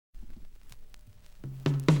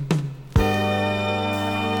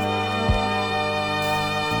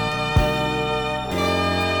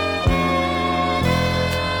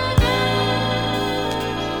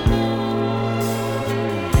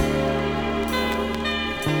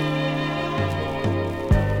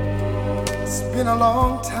been a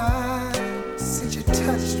long time since you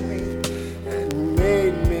touched me and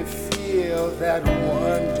made me feel that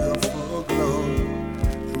wonderful glow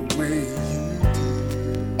the way you do.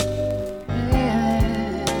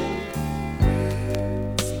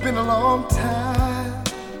 It's been a long time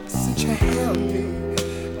since you held me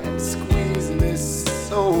and squeezed me,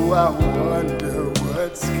 so I wonder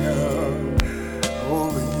what's come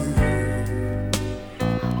over you.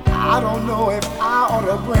 I don't know if I ought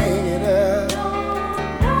to bring it up.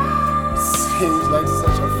 Seems like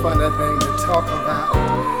such a funny thing to talk about.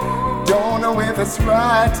 Don't know if it's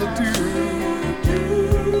right to do.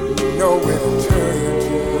 Know where to turn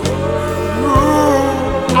to. Ooh,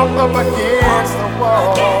 I'm up against the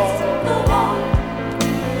wall.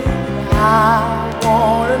 I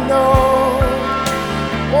wanna know.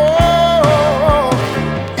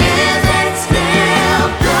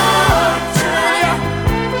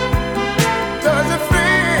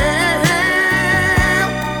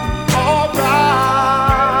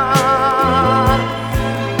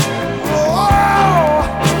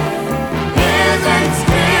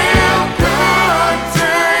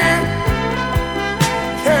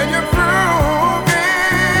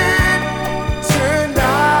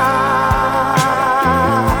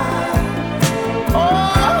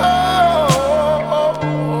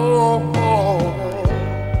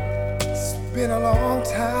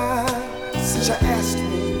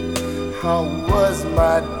 How was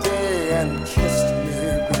my day and kissed me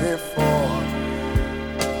before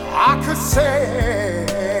I could say,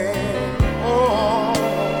 oh,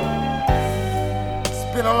 it's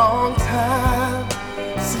been a long time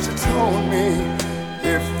since you told me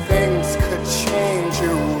if things could change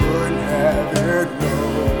you wouldn't have it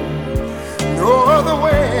no other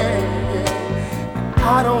way.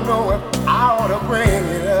 I don't know if I ought to bring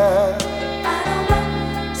it up.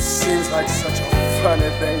 Seems like such a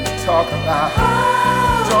funny thing to talk about.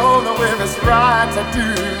 Don't know if it's right to do.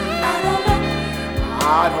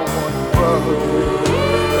 I don't want to bother you.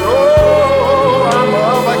 Oh, I'm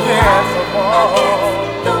up against the wall.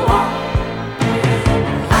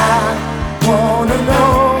 I wanna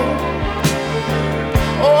know.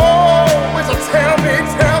 Oh, would you tell me?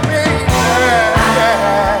 Yeah.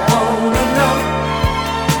 I wanna know.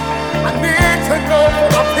 I need to know for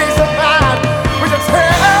my peace of mind. Would you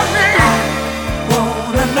tell me?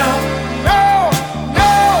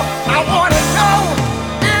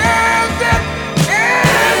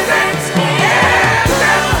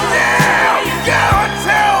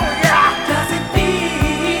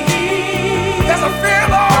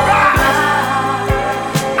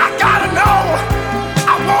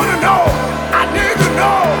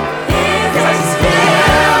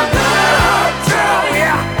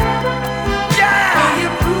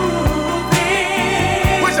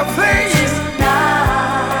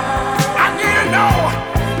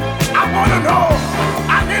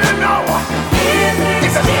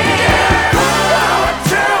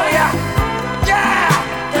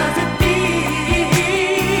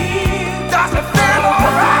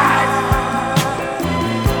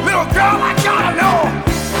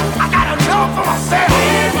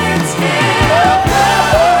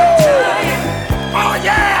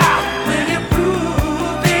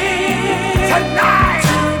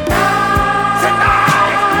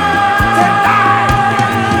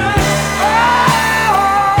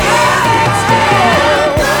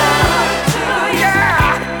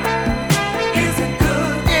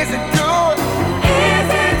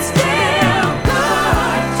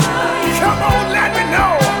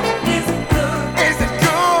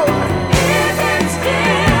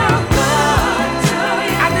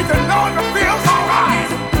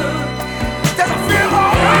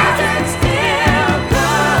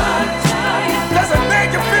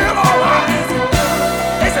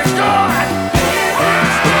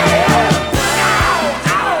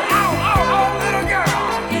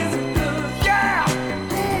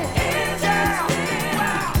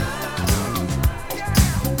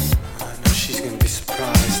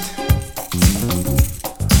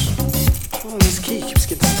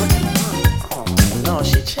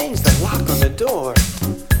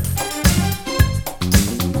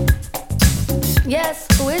 Yes,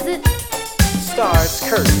 who is it? Star, it's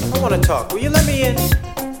Kurt. I want to talk. Will you let me in?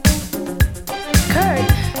 Kurt,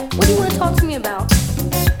 what do you want to talk to me about?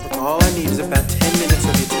 Look, all I need is about 10 minutes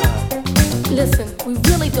of your time. Listen, we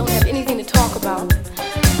really don't have anything to talk about.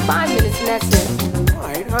 5 minutes and that's it. All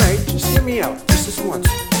right, just hear me out, just this once.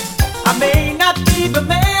 I may not be the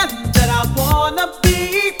man that I wanna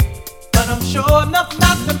be, but I'm sure enough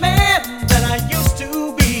not the man that I used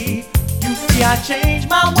to be. You see, I changed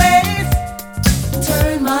my ways,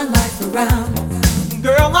 turn my life around.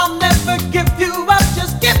 Girl, I'll never give you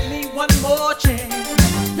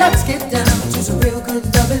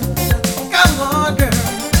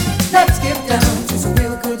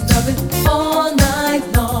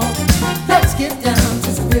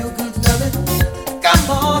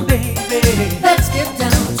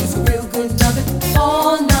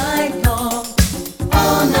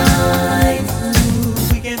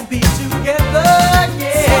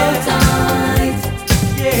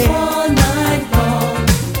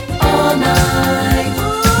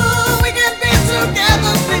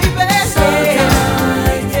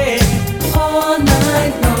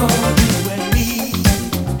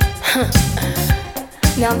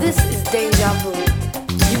This is deja vu.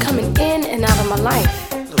 You coming in and out of my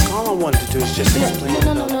life. Look, all I wanted to do is just explain.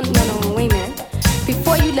 No, wait a minute.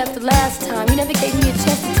 Before you left the last time, you never gave me a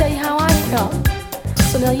chance to tell you how I felt.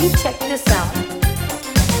 So now you check this out.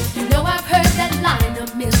 You know I've heard that line a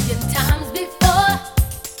million times before,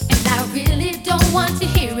 and I really don't want to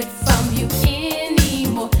hear it from you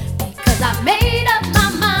anymore, because I made up my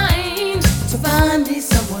mind to find me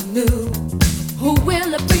someone new who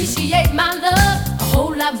will appreciate my love a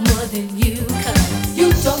whole lot more than you. Cause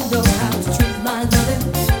you don't know how to treat my loving.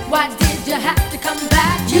 Why did you have to come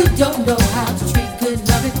back? You don't know how to treat good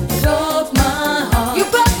loving. You broke my heart. You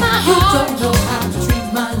broke my heart. You don't know how to treat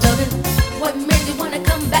my loving. What made you wanna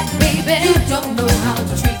come back, baby? You don't know how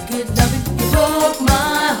to treat good loving. You broke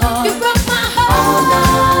my heart. You broke my heart. All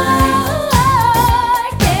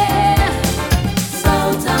night, yeah. So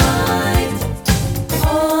tight.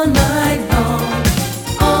 All night long.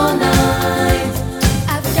 All night.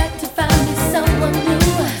 I've got to find me someone new.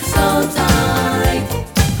 So tight.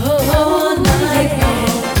 All night long.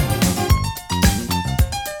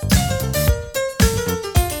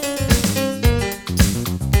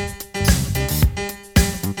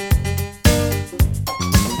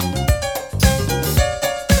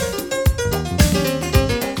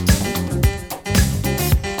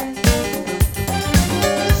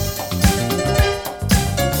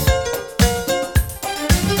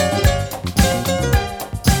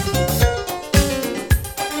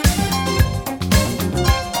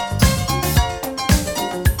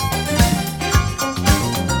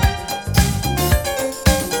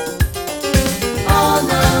 All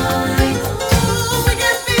night. Ooh, we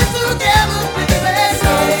can be together, baby.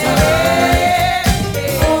 So tight.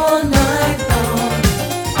 All night long.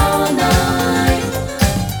 All night.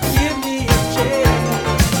 Give me a chance.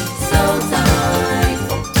 So tight.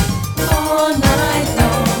 All night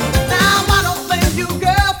long. Now I don't blame you,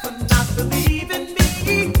 girl, for not believing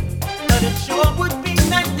me, but it sure would be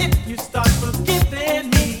nice if you start forgiving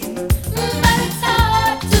me. But it's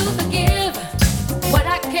hard to forgive what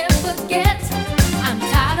I can't forget. I'm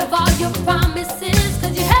tired of all your promises,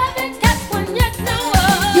 cause you haven't kept one yet. No.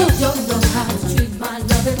 You don't know how to treat my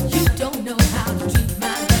loving. You don't know how to treat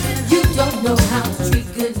my loving. You don't know how to treat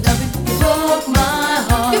good loving. You broke my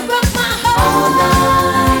heart. You broke my heart. All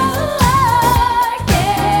night.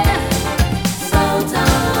 Yeah. So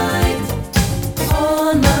tight.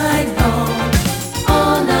 All night long.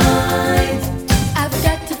 All night. I've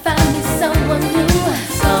got to find me someone new.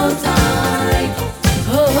 So tight.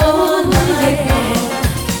 All night long.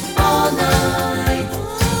 All night.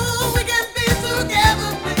 Ooh, we can be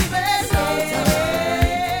together, baby. So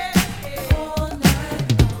tight. All night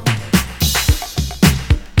long.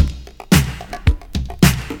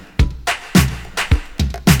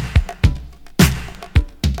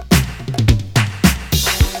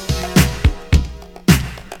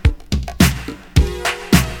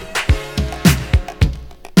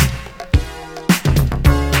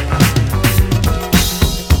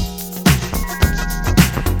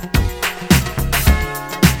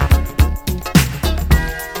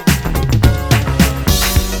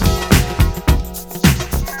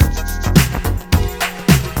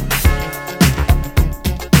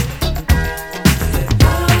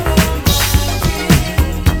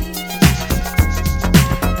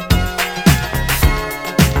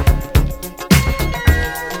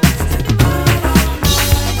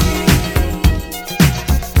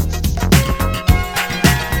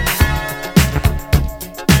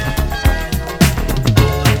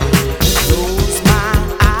 Close my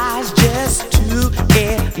eyes just to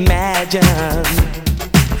imagine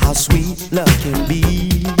how sweet love can be.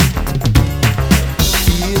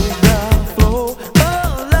 Feel the flow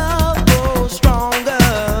of love grow stronger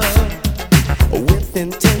with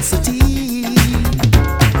intensity.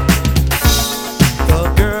 The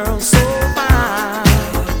girl so fine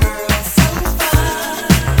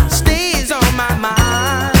stays on my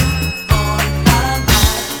mind.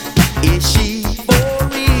 Is she for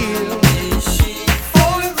real? 'Cause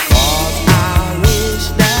I wish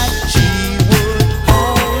that she would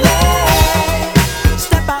only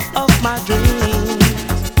step out of my dreams.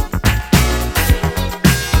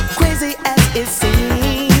 Crazy as it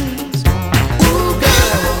seems, ooh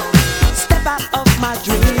girl,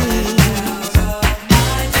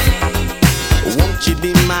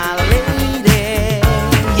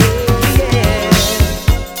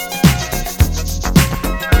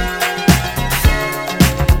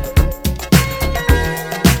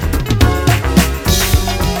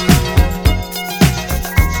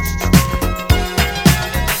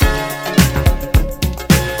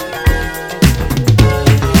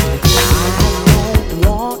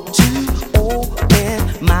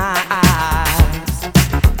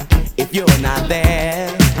 you're not there.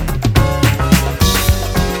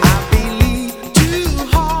 I believe two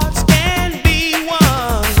hearts can be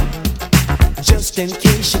one, just in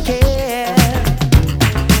case you care.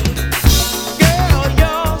 Girl,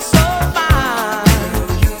 you're so fine,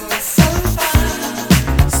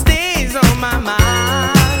 stays on my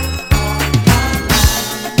mind.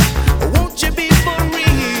 Won't you be for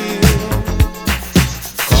real?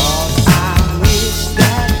 'Cause I wish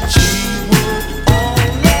that you would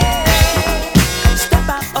only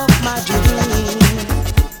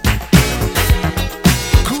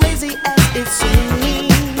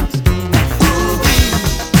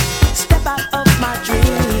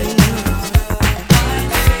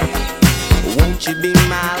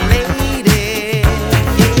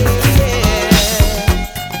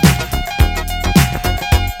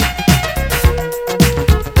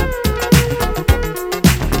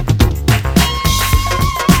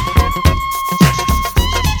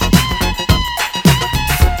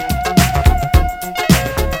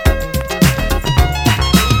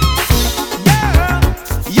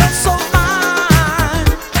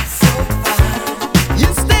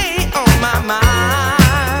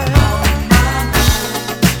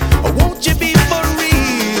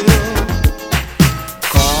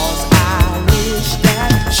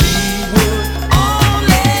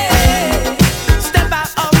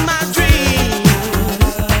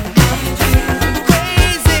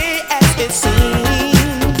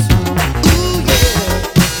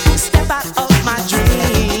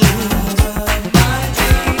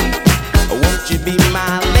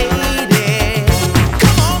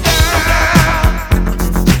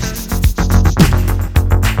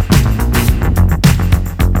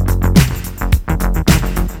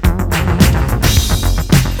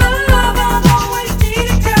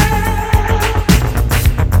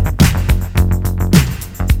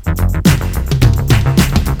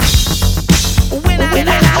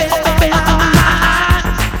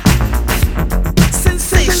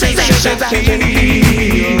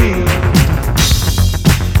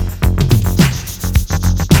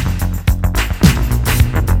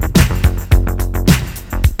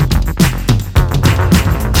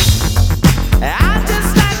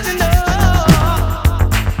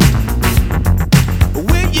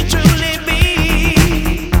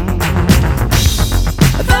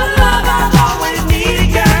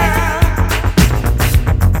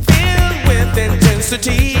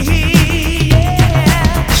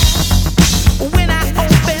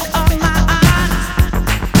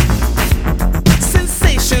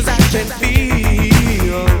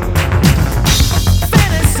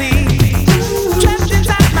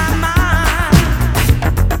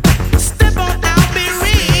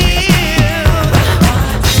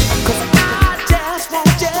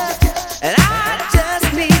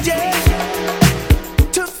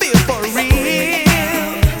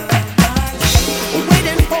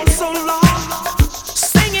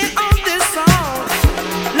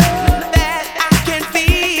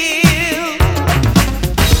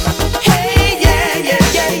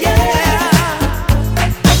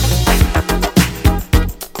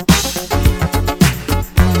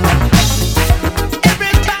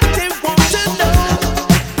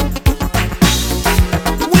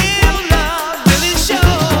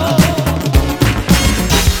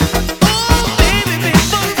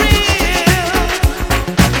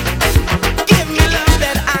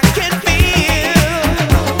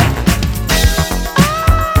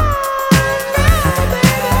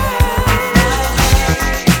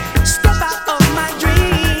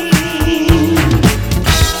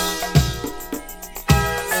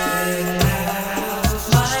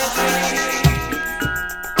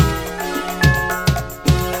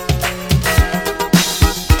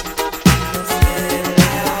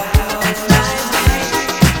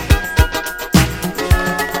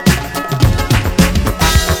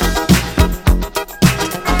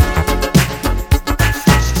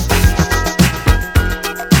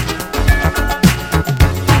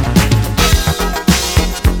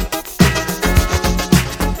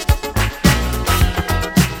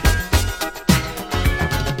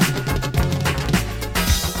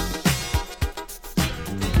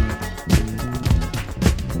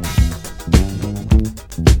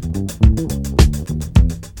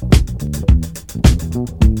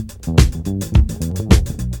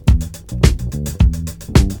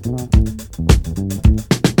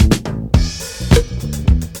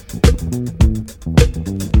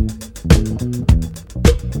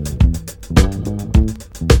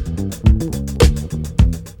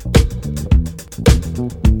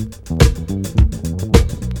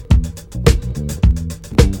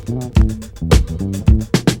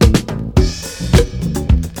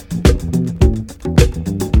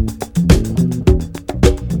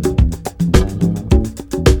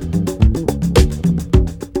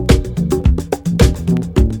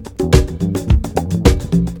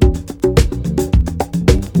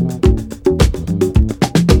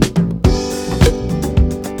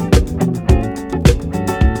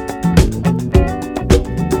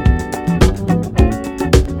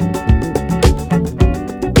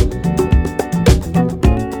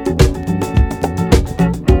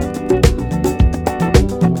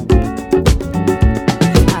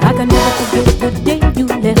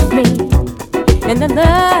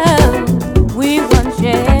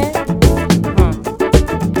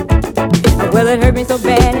Well, it hurt me so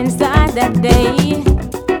bad inside that day.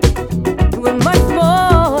 It was much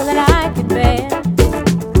more than I could bear.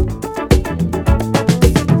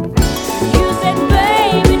 You said,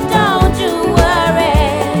 baby, don't you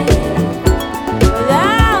worry.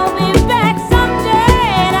 I'll be back someday,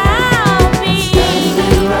 and I'll be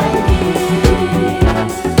right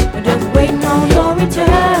here, just waiting on your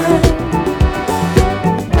return.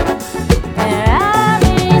 And I'll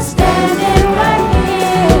be standing right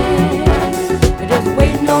here, just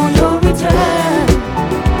waiting on your return.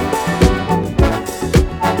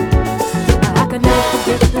 I could never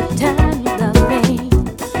forget the time you loved me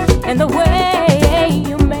and the way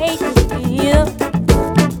you made me feel.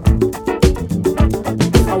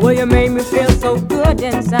 Oh, well, you made me feel so good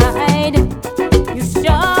inside. You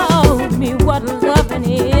showed me what loving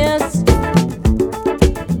is.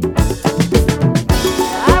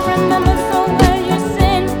 I remember so well you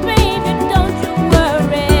said, baby, don't you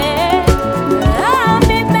worry. I'll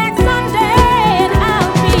be back someday, and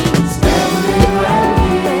I'll be standing right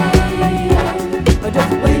here,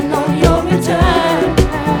 just waiting on your return.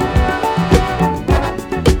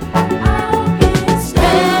 I'll be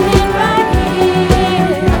standing right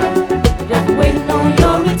here, just waiting on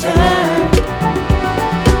your return.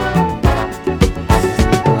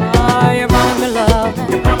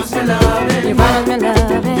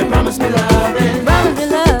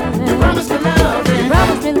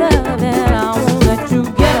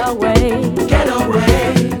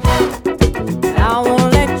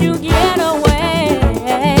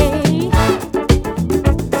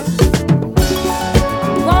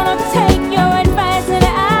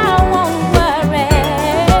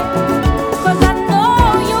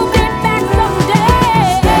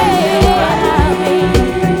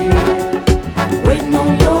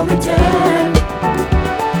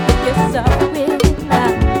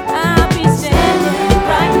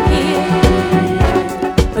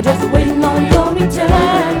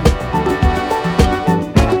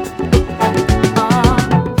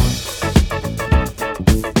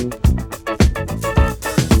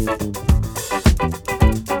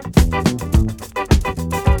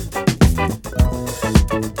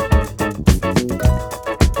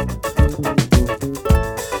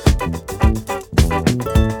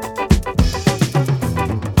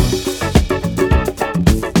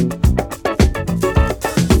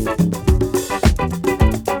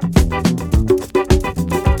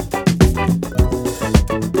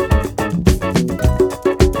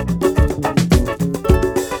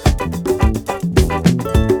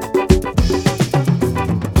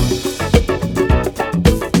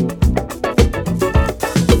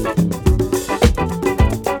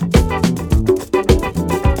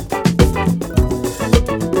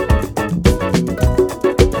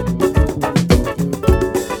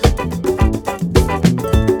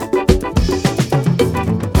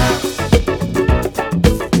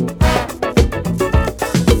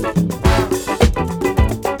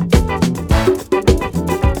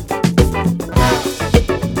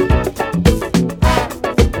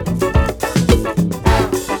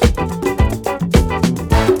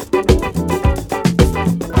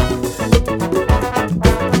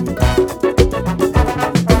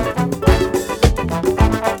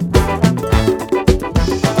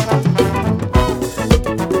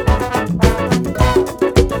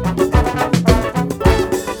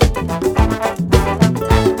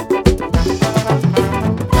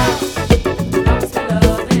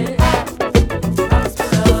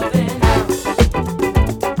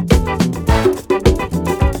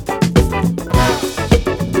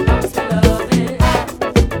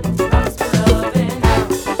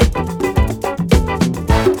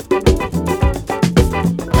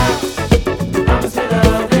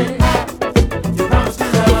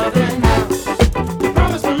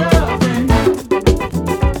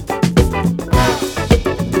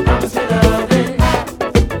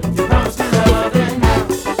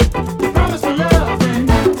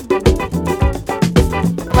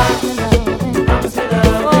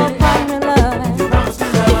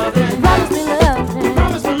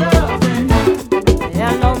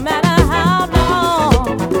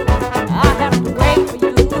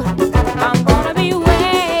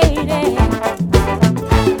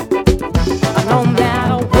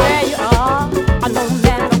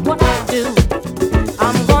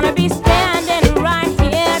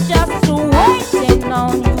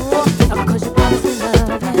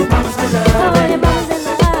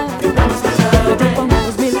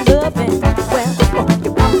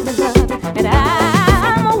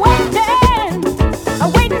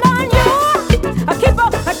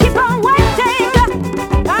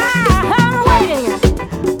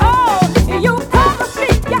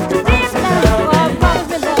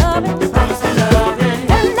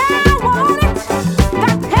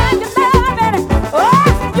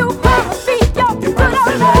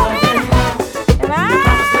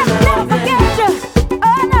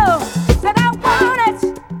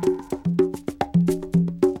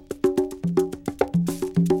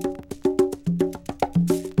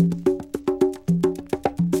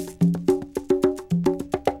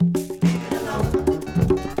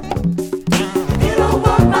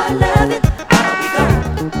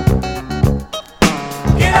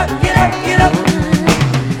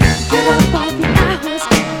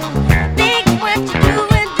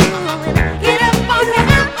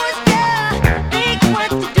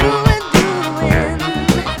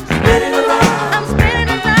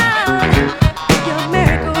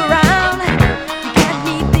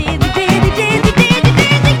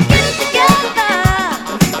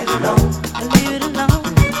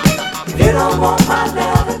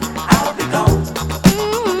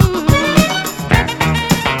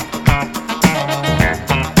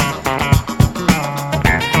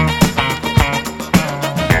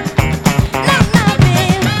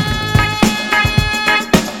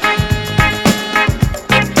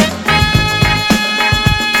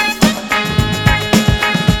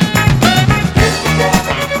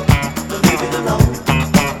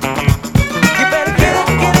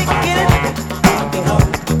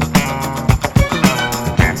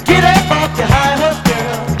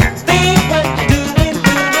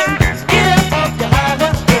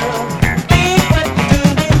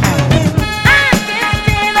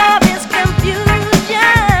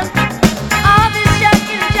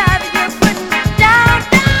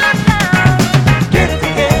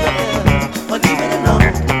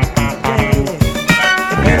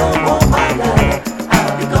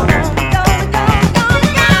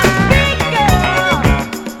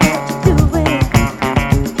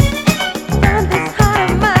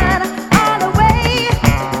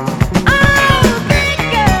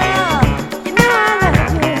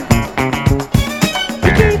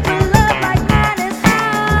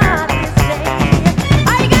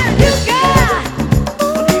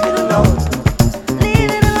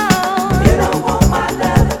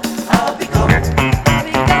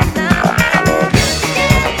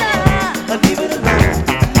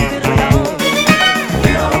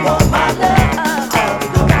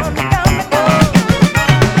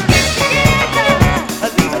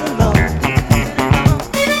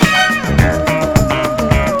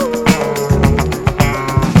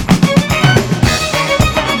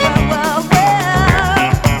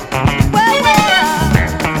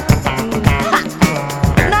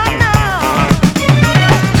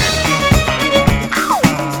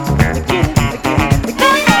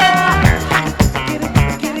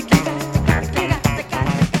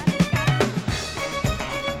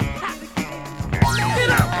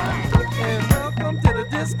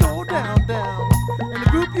 disco down, down. And the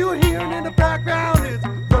group you're hearing in the background is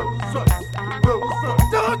Rolls Royce, Rolls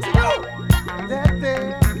Royce. Don't you know that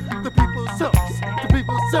they're the people sucks, the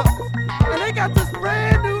people sucks. And they got this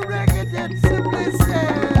brand new record that simply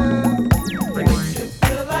says, makes you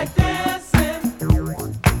feel like dancing. Feel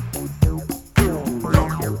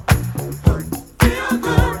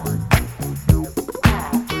good.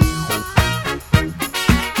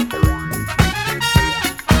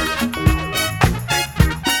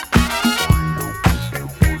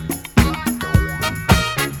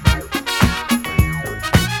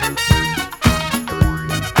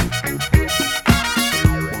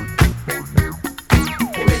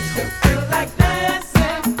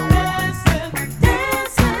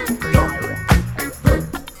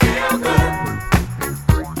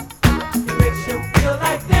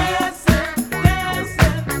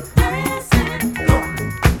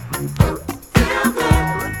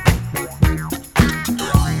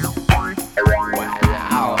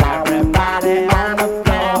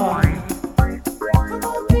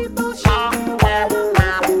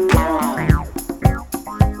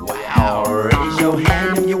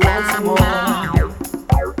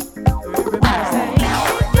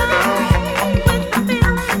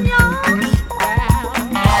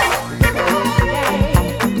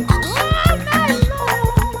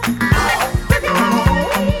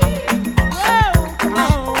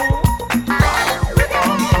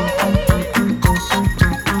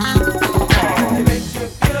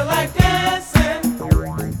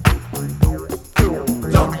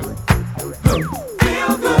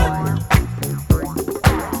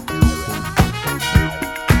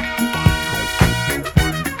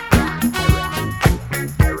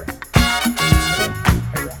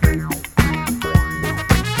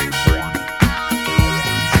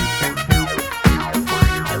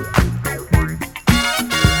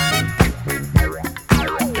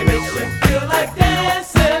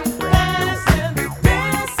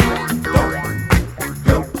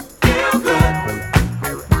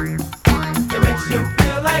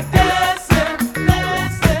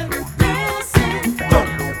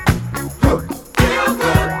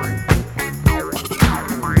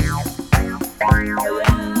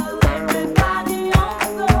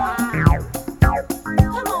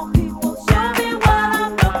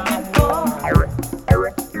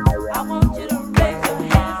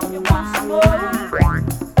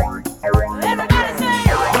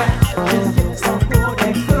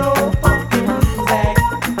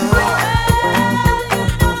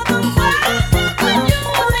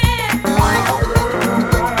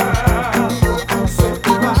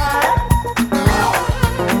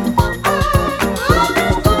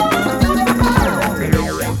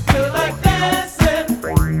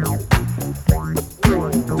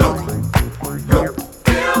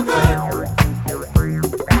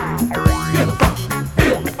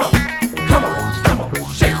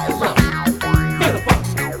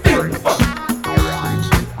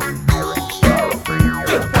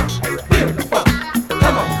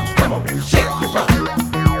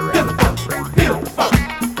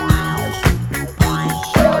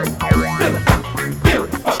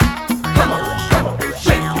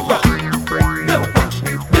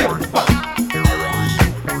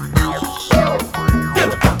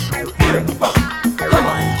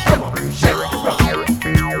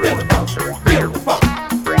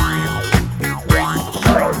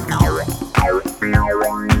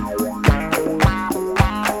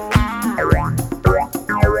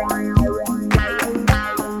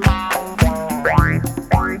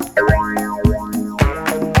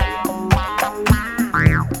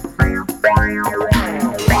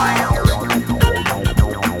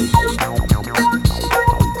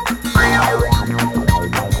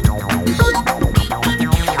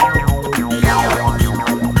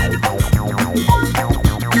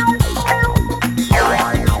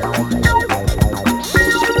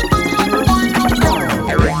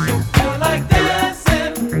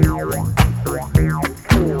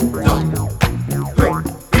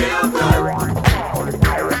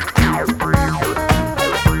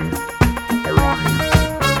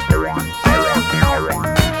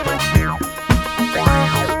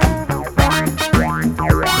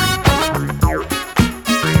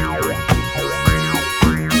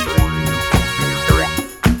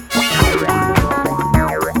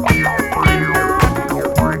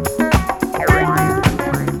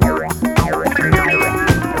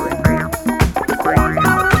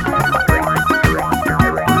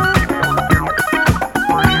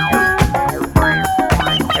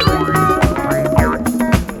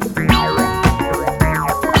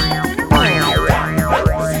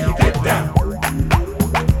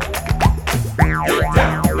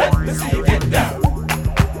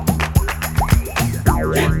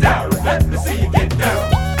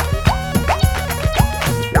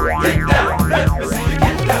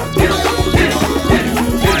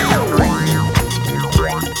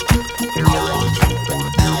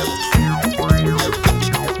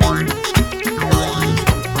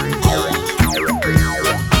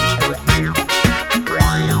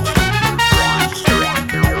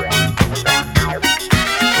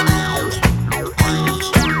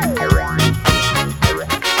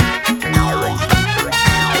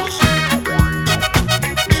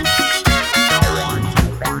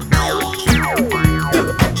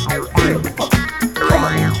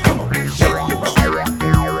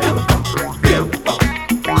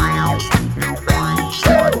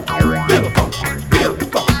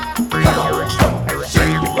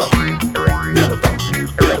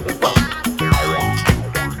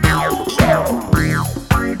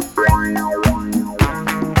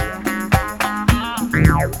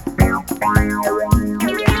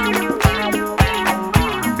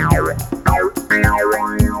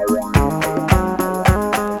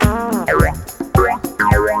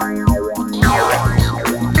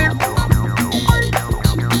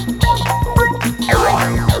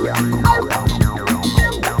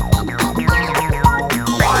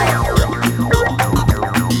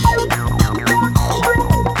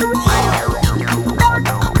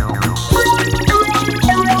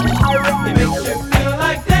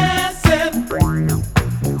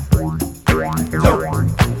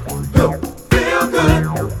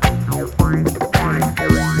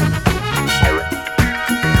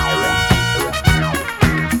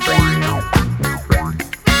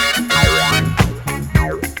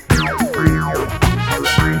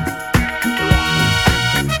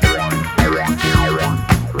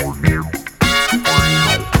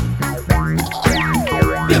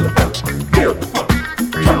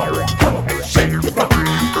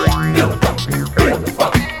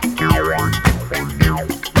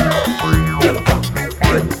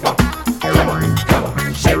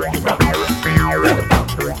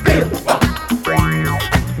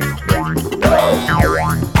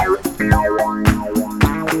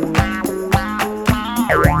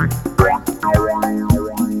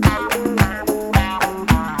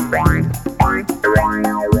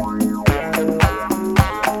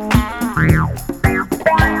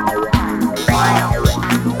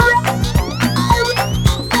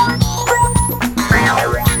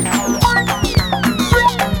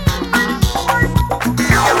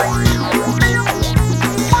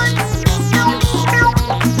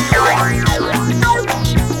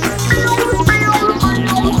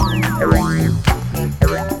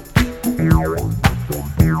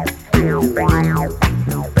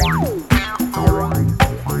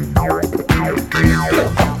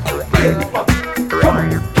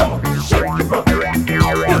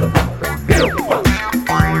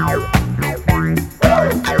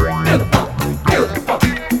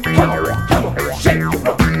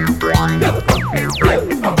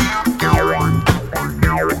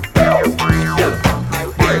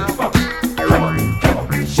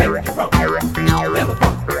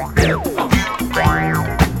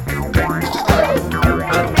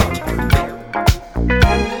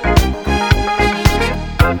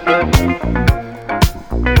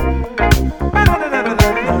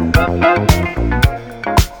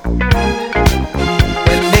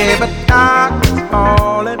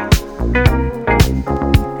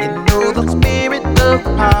 the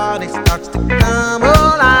party starts to come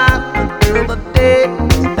alive until the day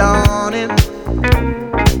is dawning.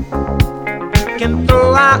 We can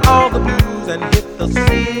throw out all the blues and hit the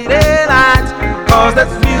city lights, 'cause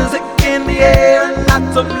there's music in the air and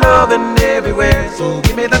lots of loving everywhere. So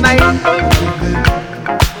give me the night.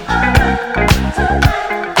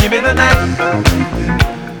 Give me the night.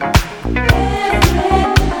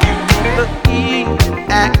 The heat,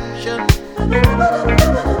 action.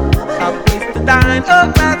 A place to dine,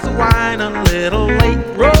 a glass of wine, a little late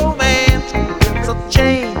romance. It's a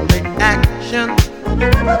chain reaction.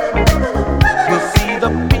 We'll see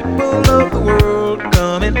the people of the world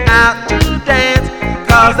coming out to dance,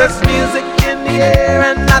 'cause there's music in the air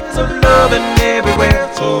and lots of loving everywhere.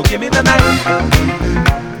 So give me the night.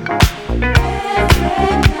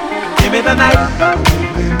 Give me the night.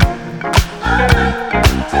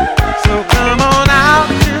 So come on out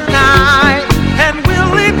tonight, and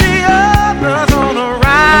we'll leave the others on a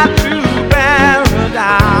ride through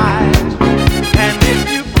paradise. And if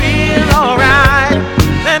you feel alright,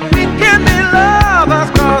 then we can be lovers,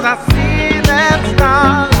 'cause I see that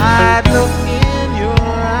starlight look in your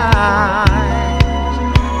eyes.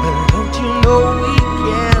 But don't you know we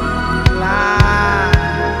can fly?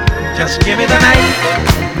 Just give me the night.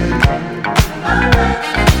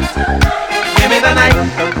 Give me the night.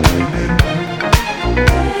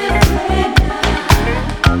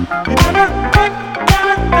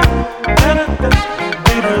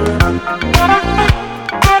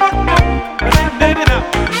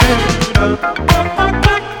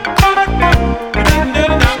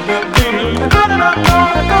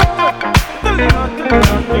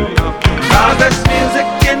 Cause there's music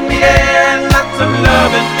in the air and lots of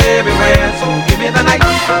loving everywhere. So give me the night.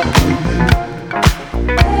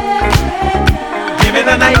 Give me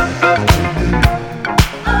the night.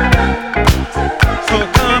 So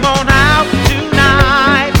come on out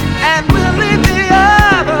tonight, and we'll leave the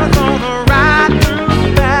others on a ride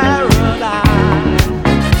through paradise.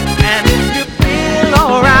 And if you feel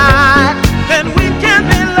alright, then we can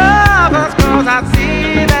be lovers, 'cause I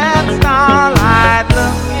see that starlight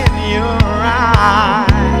look in your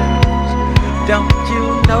eyes. Don't you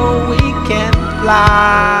know we can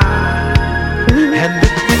fly? And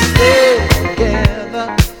if we stay together,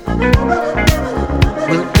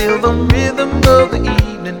 we'll feel the rhythm of the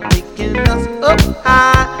evening taking us up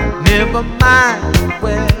high. Never mind the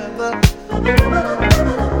weather,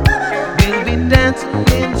 we'll be dancing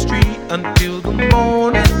in the street until the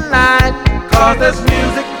morning light. 'Cause there's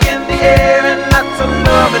music in the air and lots of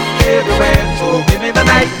loving everywhere. So give me the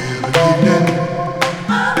night.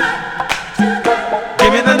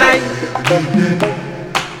 Give me the night.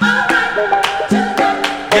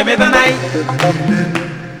 Give me the night.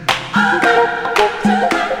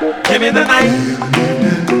 Give me the night.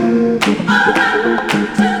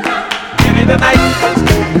 Give me the night.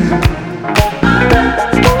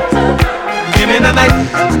 Give me the night.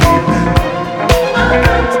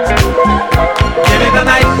 Give me the night.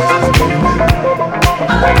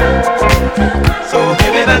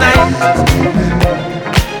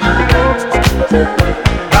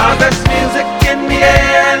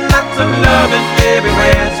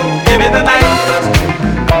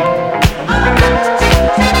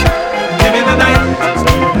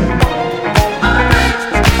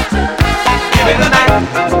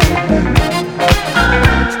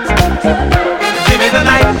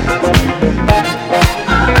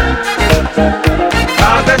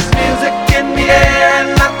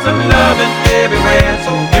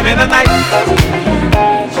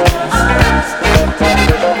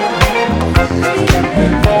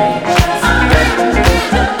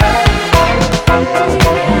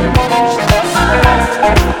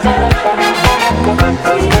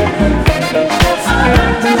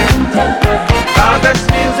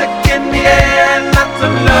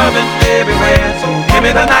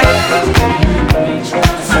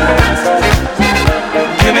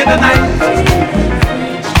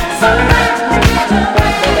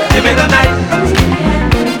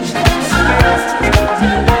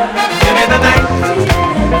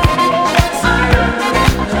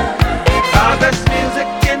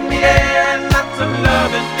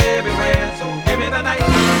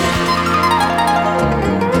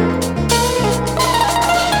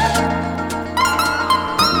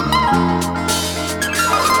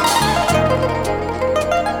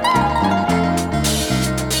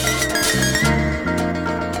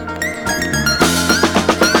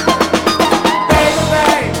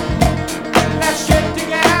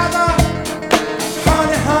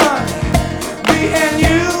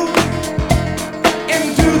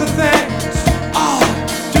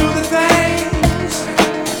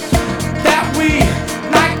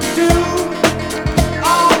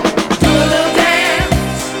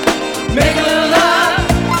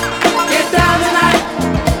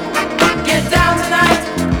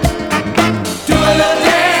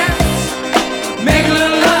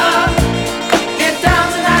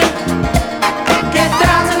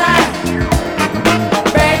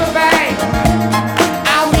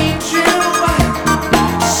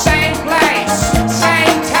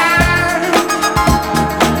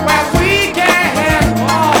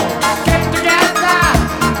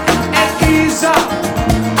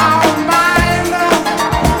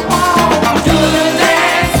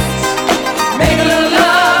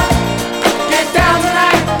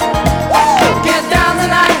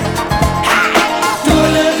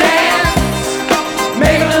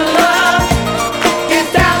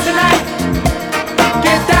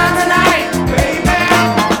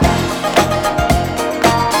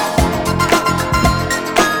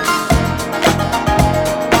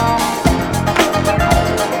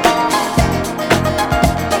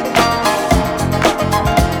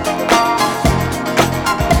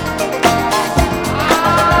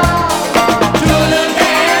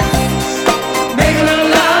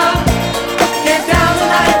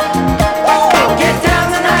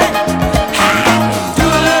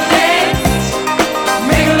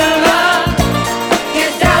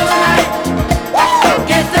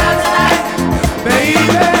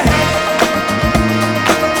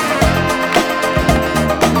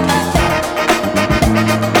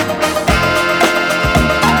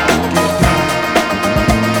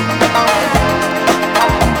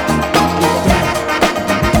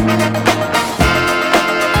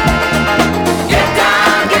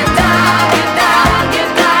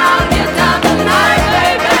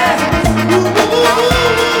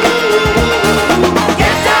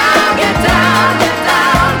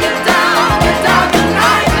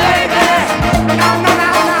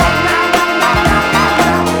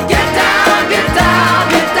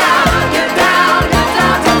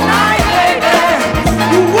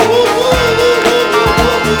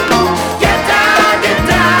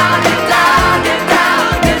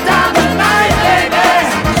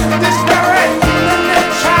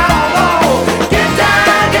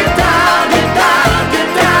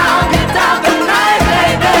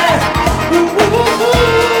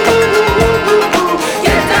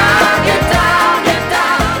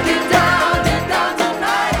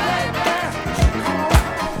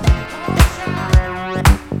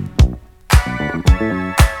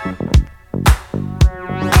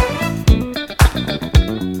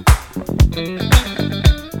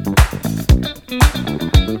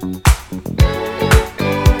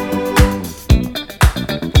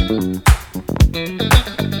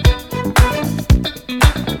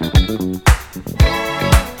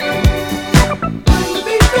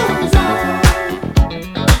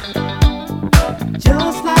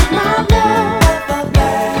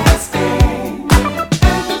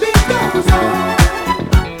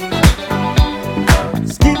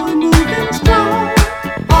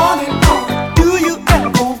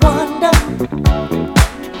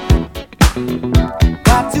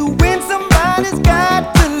 Got to win, somebody's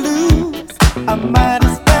got to lose. I might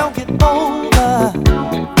as well get over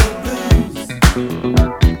the blues.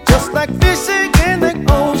 Just like fishing in the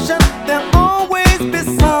ocean, there'll always be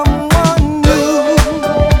someone new.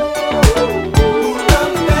 Who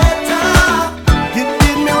loved me better? You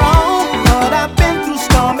did me wrong, but I've been through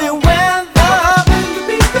stormy weather. The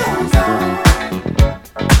beat goes on,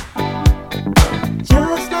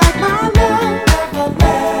 just like my love,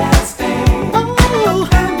 everlasting. Oh,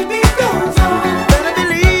 and the beat goes on. Better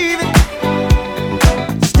believe it.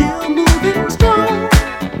 Still moving strong,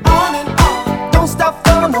 on and on. Don't stop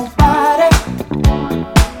for nobody.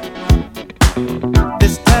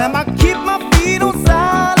 This time I keep my feet on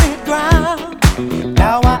solid ground.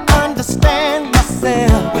 Now I understand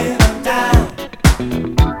myself when I'm down.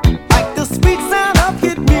 Like the sweet sound of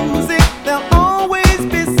hit music, there'll always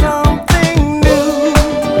be something new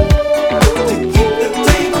to keep the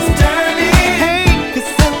tables turning. Hey,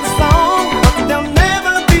 it's in the song, but there'll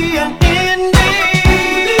never be an ending.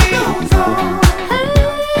 It goes on,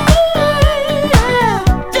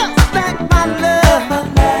 just like my love,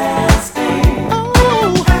 everlasting.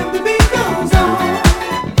 Oh, and the beat goes on,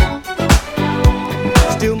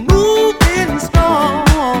 still moving strong,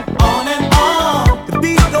 on and on. The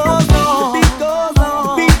beat goes on, the beat goes on,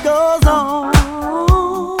 the beat goes on.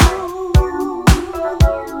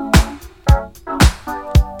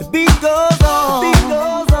 The beat goes on, the beat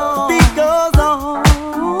goes on, the beat goes on.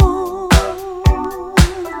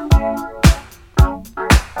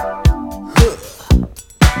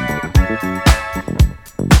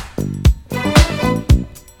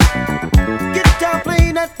 Guitar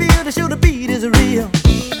playing that feel to show the beat is real.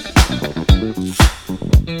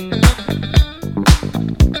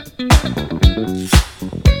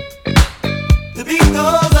 The beat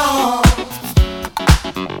goes on.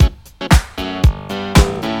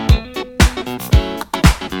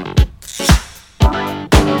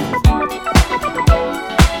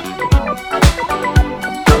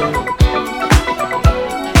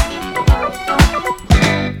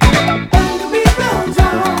 And the beat goes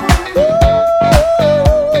on.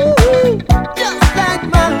 Ooh.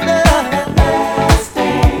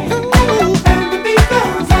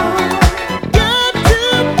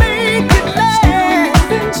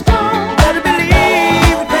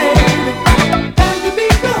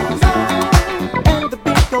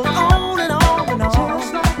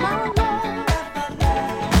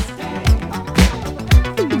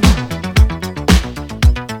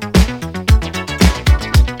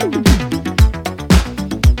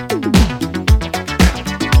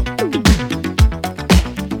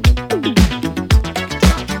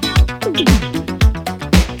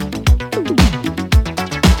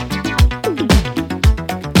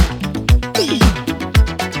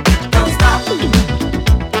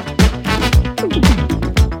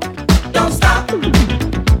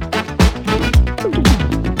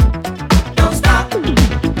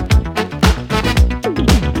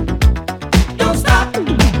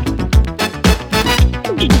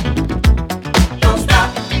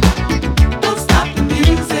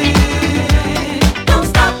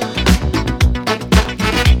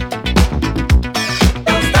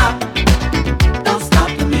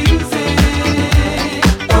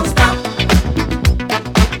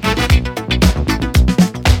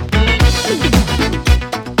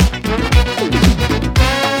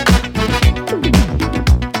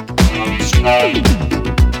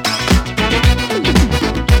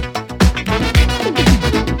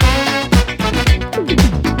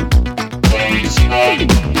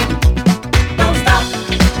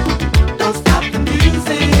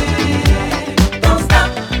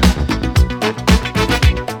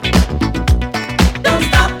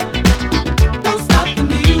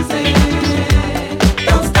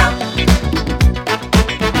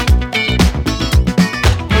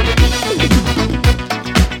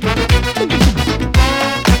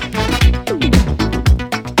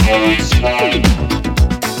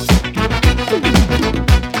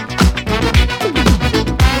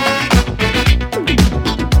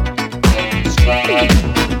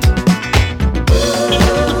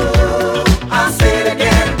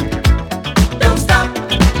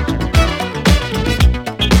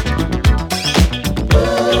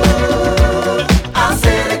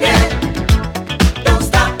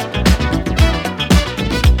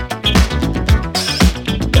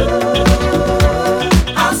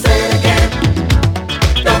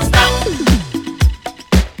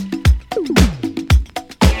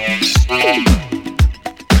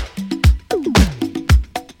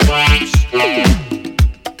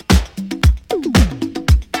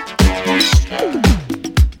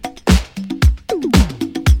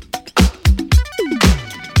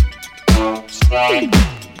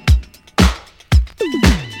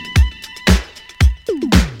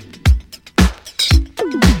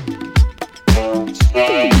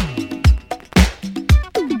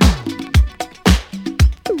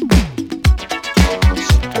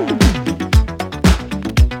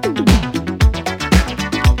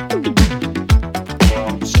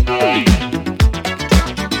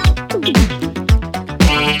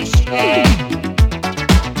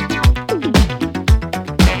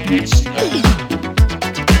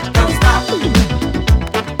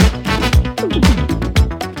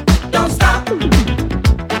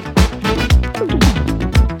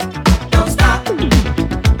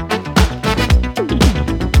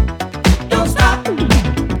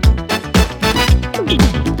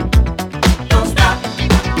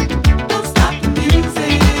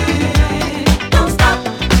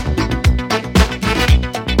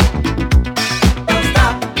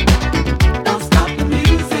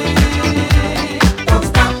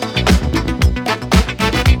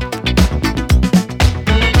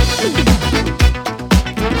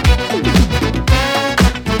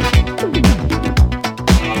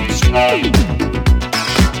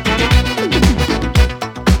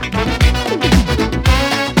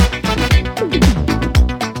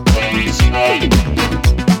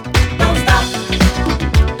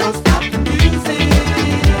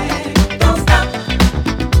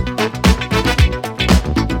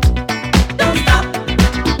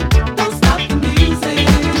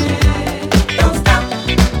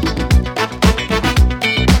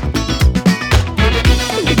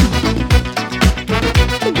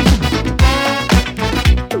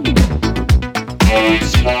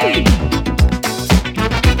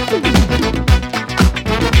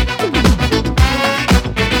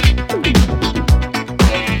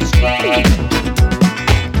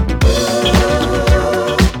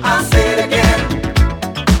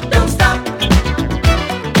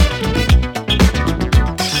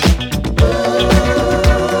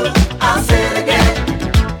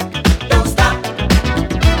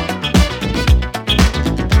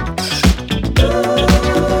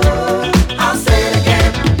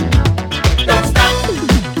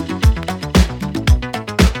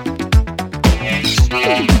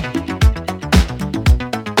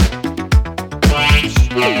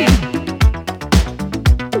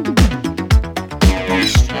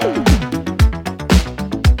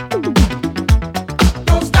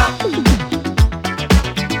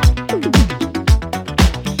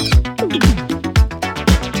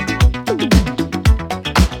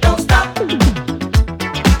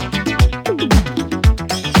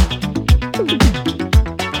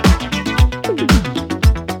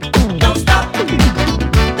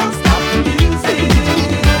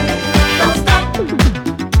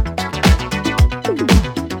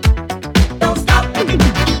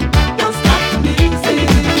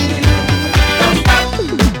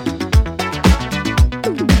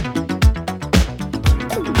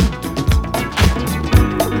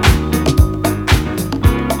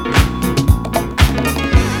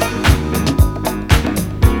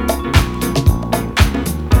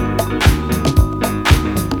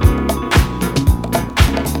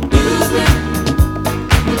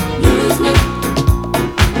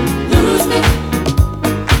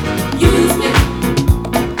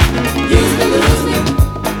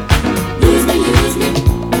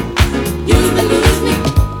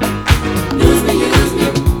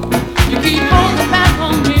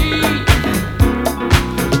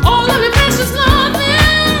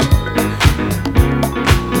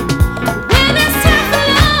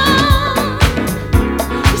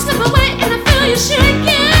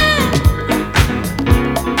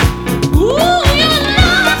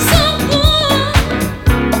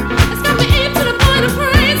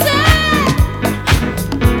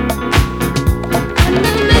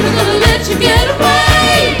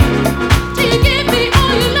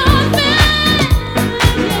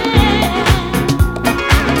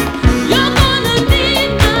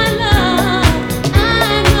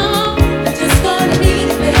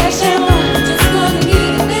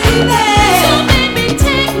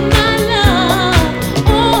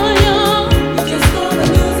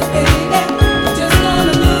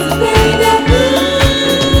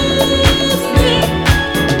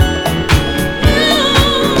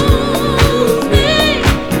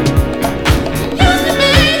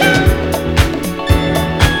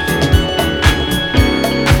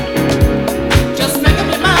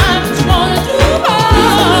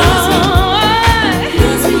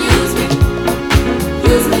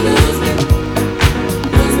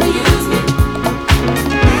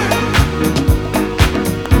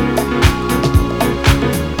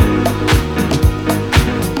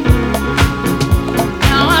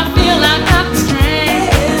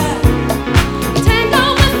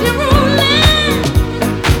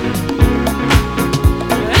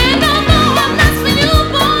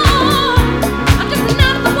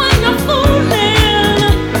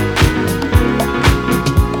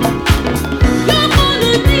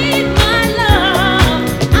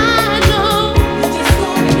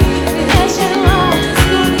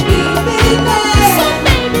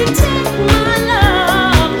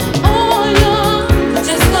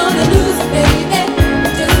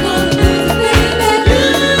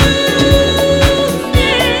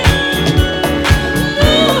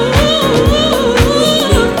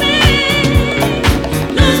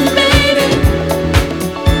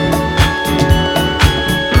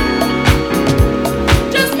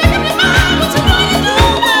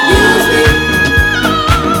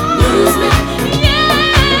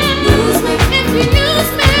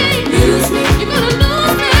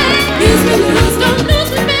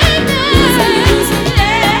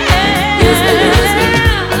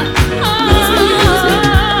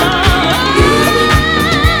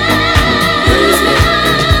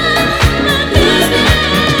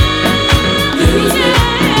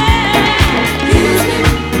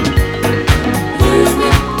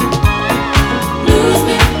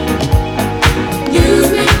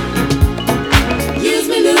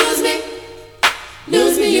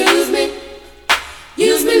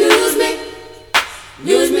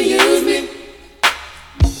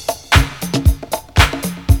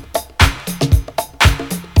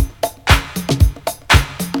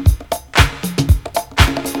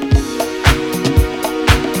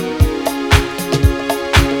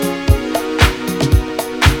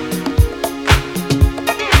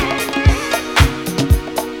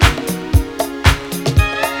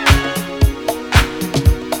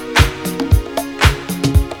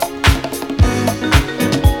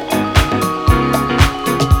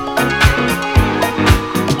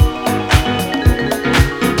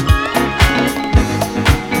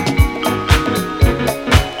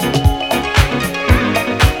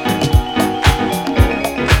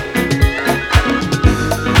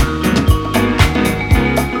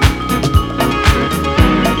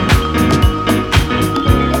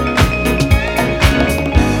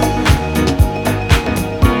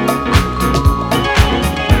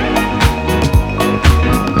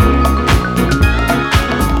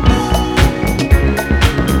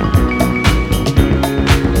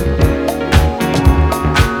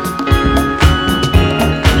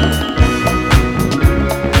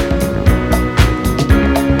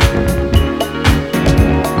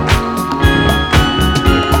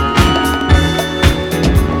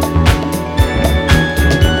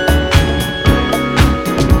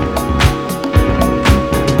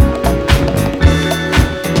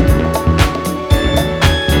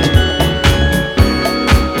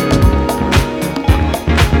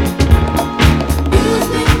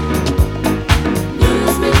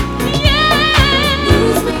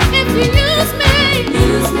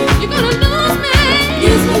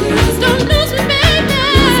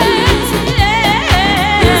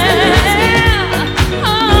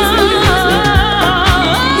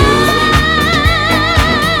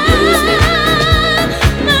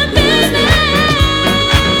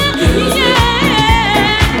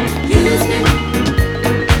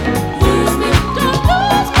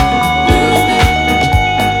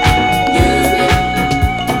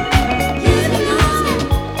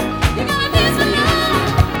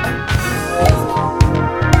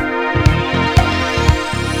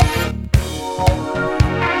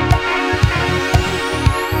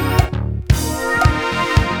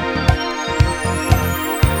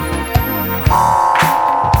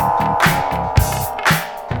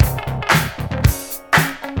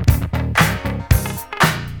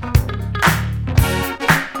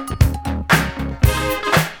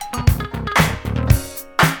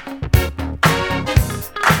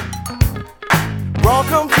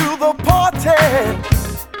 the party.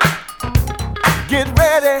 Get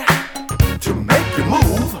ready to make you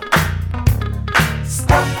move.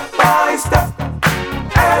 Step by step,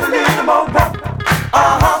 add a little more pep.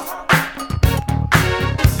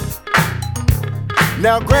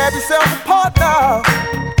 Now grab yourself a partner.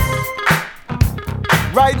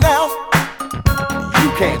 Right now, you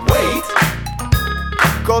can't wait.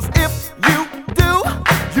 'Cause if you do,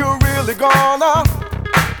 you're really gonna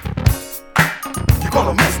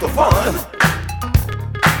miss the fun.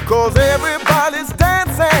 'Cause everybody's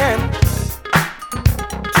dancing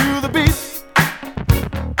to the beat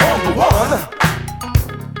on the one.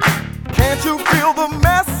 Can't you feel the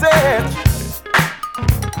message?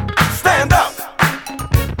 Stand up,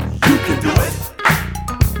 you can do it.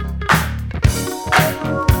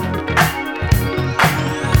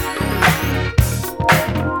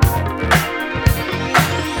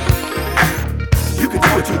 You can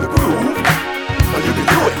do it to the groove, or you can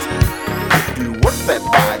do it. You work that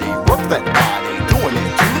body, doing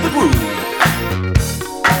it to the groove.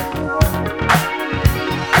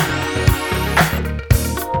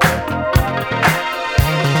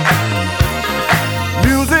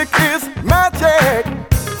 Music is magic.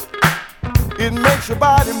 It makes your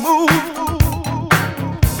body move.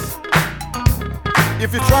 If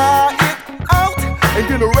you try it out and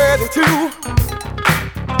get ready to,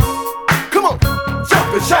 come on,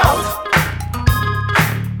 jump and shout.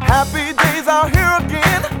 Happy days are here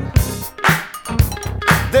again.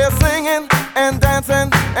 They're singing and dancing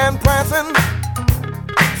and prancing.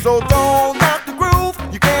 So don't knock the groove,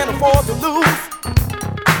 you can't afford to lose.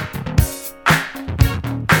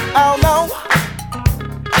 Oh no.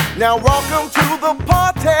 Now welcome to the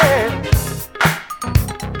party.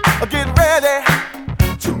 Get ready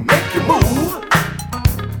to make you move.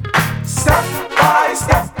 Step by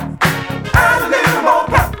step, add a little more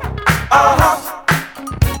pep.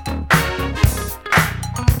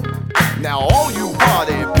 Now all you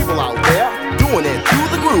party people out there doing it to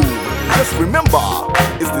the groove. Just remember,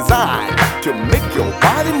 it's designed to make your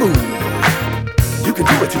body move. You can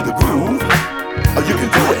do it to the groove, or you can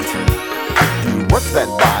do it. You work that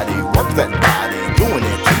body, doing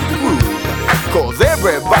it to the groove. 'Cause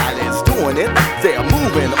everybody's doing it, they're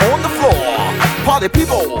moving on the floor. Party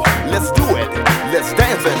people, let's do it. Let's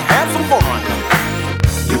dance and have some fun.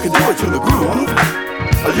 You can do it to the groove,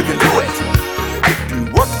 or you can do it. If you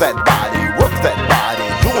work that body,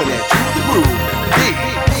 doing it to the groove.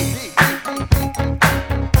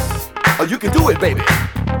 Or you can do it, baby.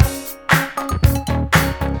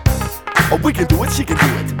 Or we can do it, she can do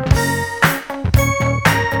it.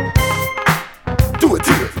 Do it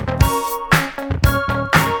to it.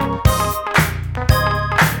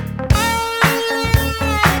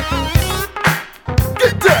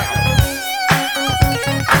 Get down.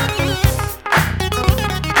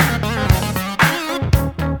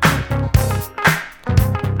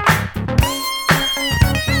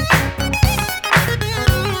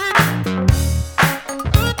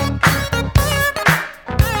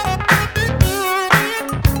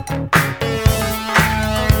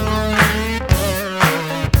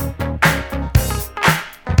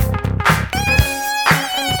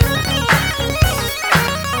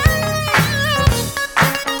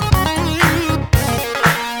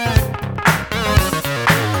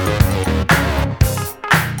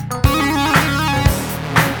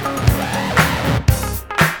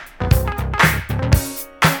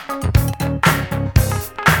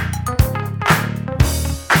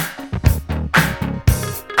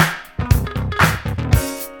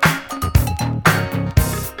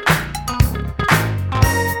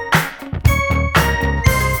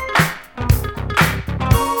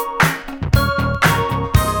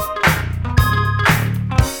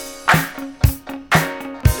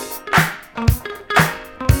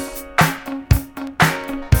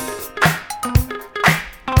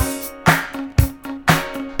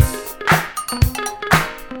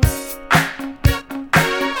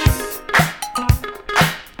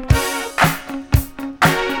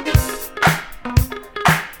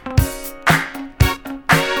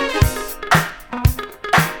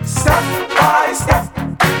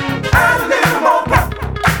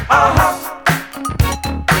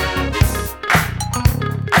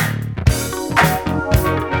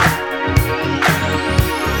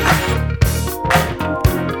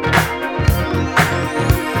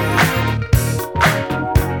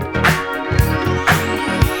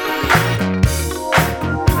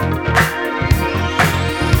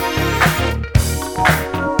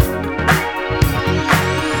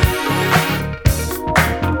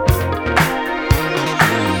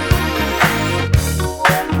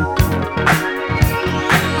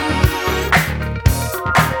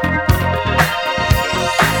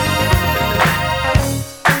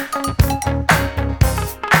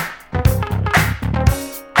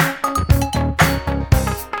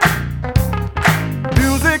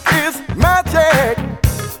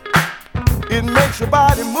 It makes your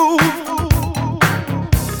body move.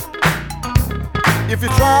 If you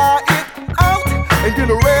try it out and get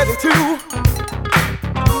ready to,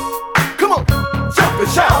 come on, jump and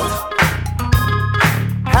shout.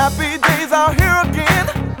 Happy days are here again.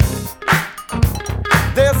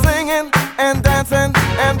 They're singing and dancing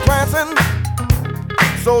and prancing.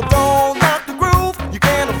 So don't knock the groove, you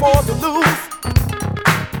can't afford to lose.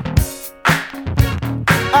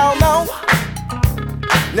 Oh no.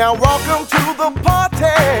 Now welcome to the party.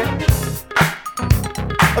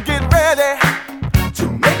 Get ready to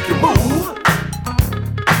make you move.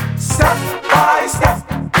 Step by step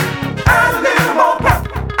and a little more pep.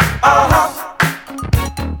 Uh-huh.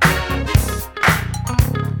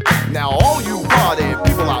 Now all you party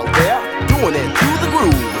people out there doing it to the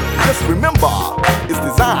groove. Just remember, it's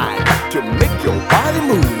designed to make your body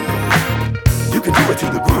move. You can do it to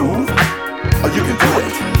the groove, or you can do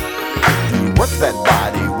it. Work that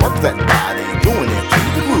body, doing it to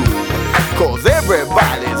the groove. Cause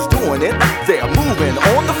everybody's doing it, they're moving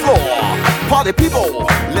on the floor. Party people,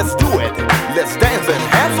 let's do it. Let's dance and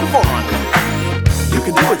have some fun. You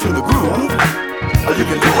can do it to the groove, or you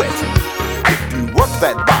can do it. If you work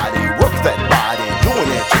that body, doing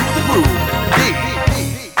it to the groove.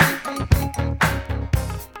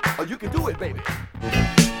 Or you can do it, baby.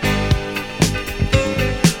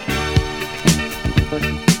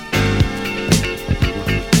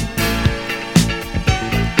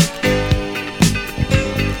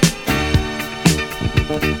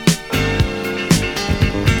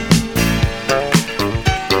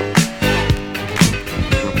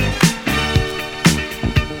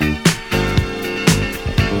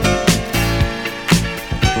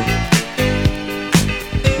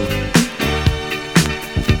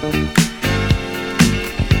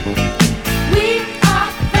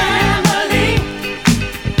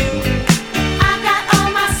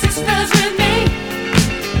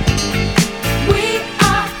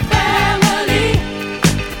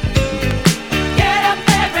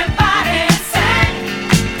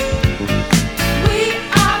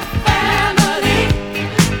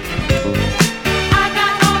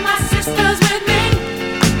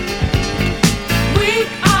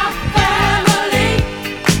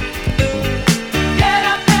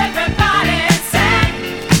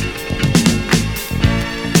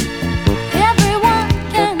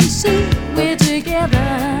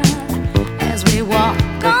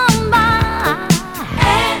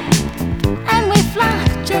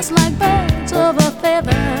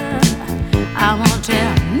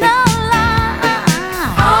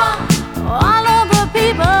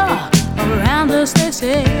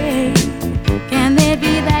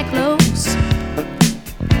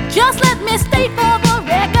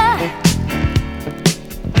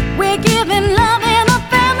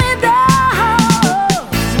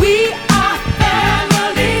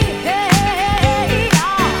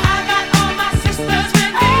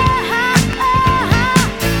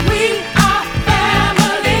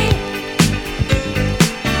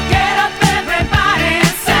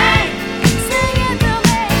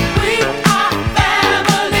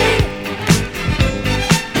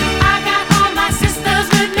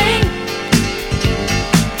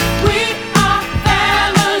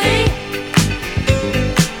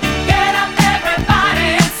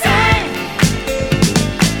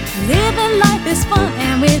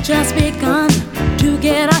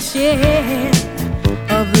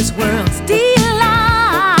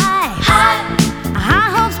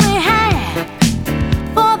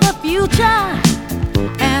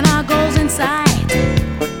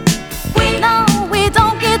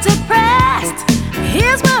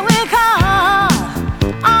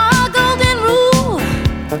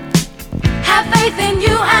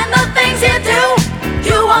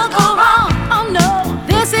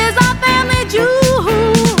 This is our family jewel.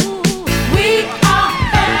 We are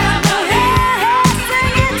family.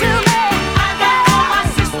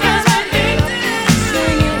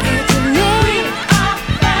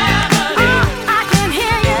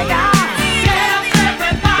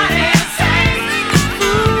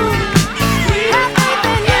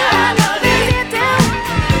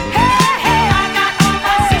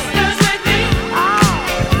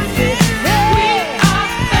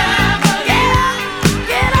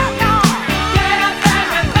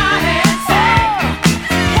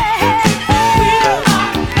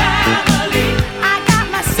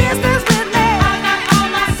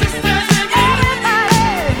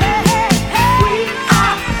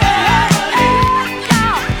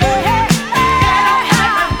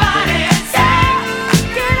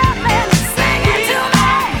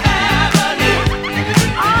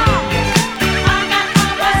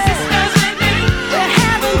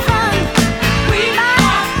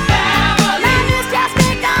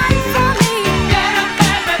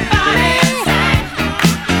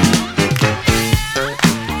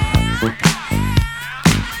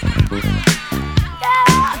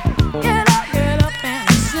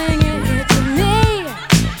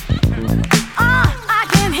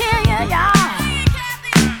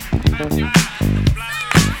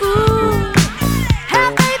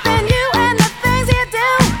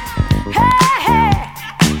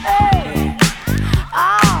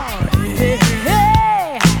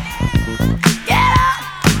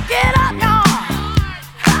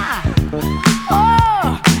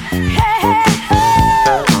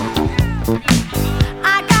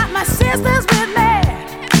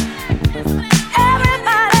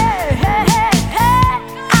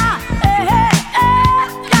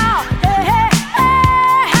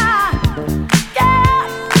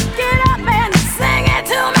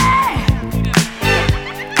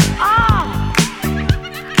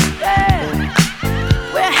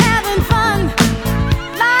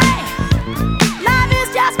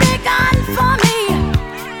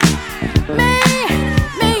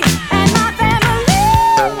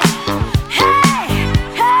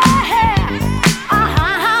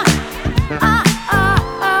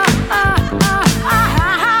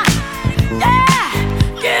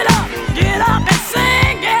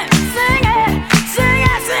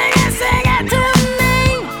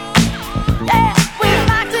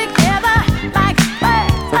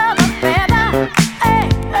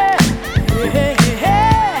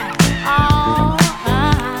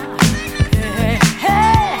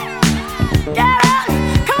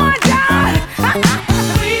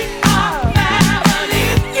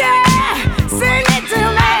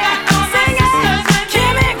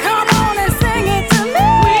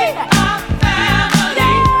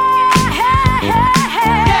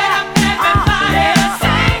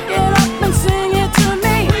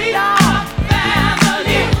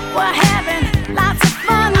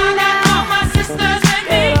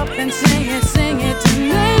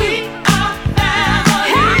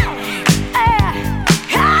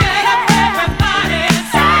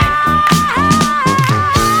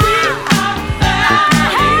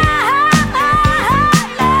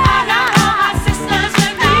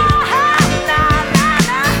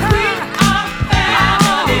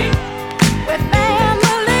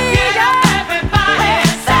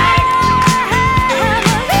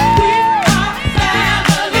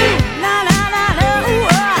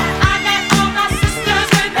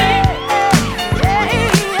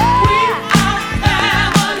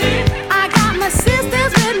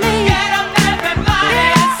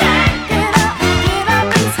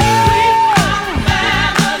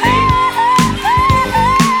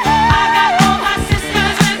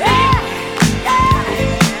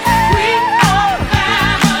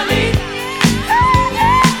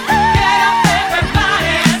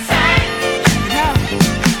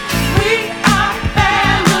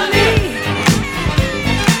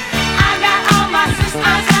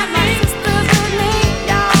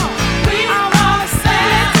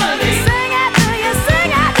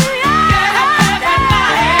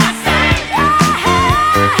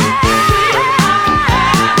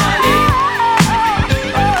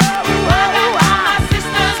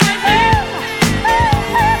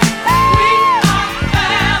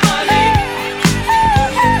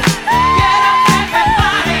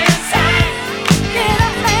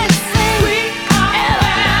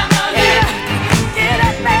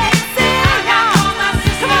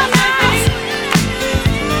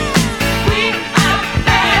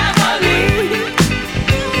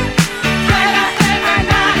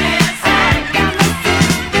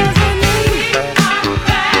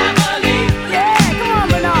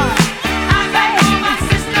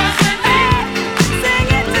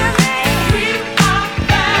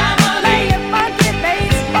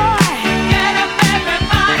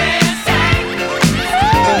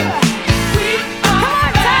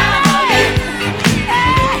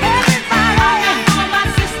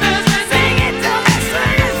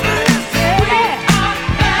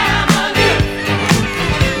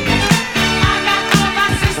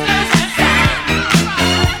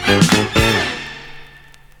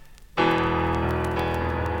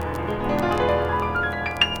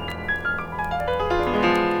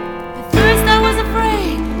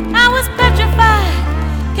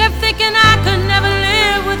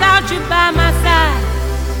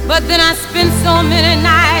 But then I spent so many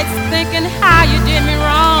nights thinking how you did me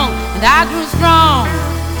wrong, and I grew strong,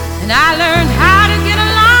 and I learned how